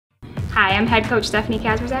Hi, I'm head coach Stephanie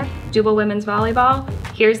Kasperzak, Jubal Women's Volleyball.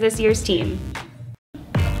 Here's this year's team.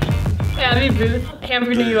 Abby Booth,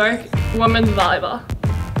 Hamburg, New York, Women's Volleyball.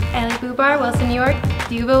 Allie Bubar, Wilson, New York,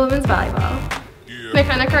 Duville Women's Volleyball.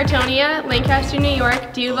 McKenna Cartonia, Lancaster, New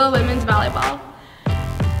York, Duville Women's Volleyball.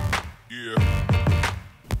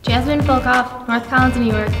 Jasmine Folkoff, North Collins,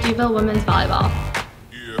 New York, Duville Women's Volleyball.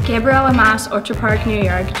 Gabriella Maas, Orchard Park, New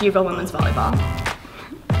York, Duville Women's Volleyball.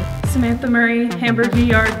 Samantha Murray, Hamburg, New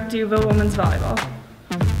York, Duville Women's Volleyball.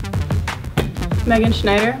 Megan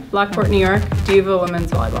Schneider, Lockport, New York, Duville Women's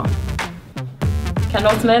Volleyball.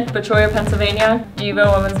 Kendall Smith, Betroyer, Pennsylvania, Duville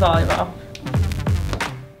Women's Volleyball.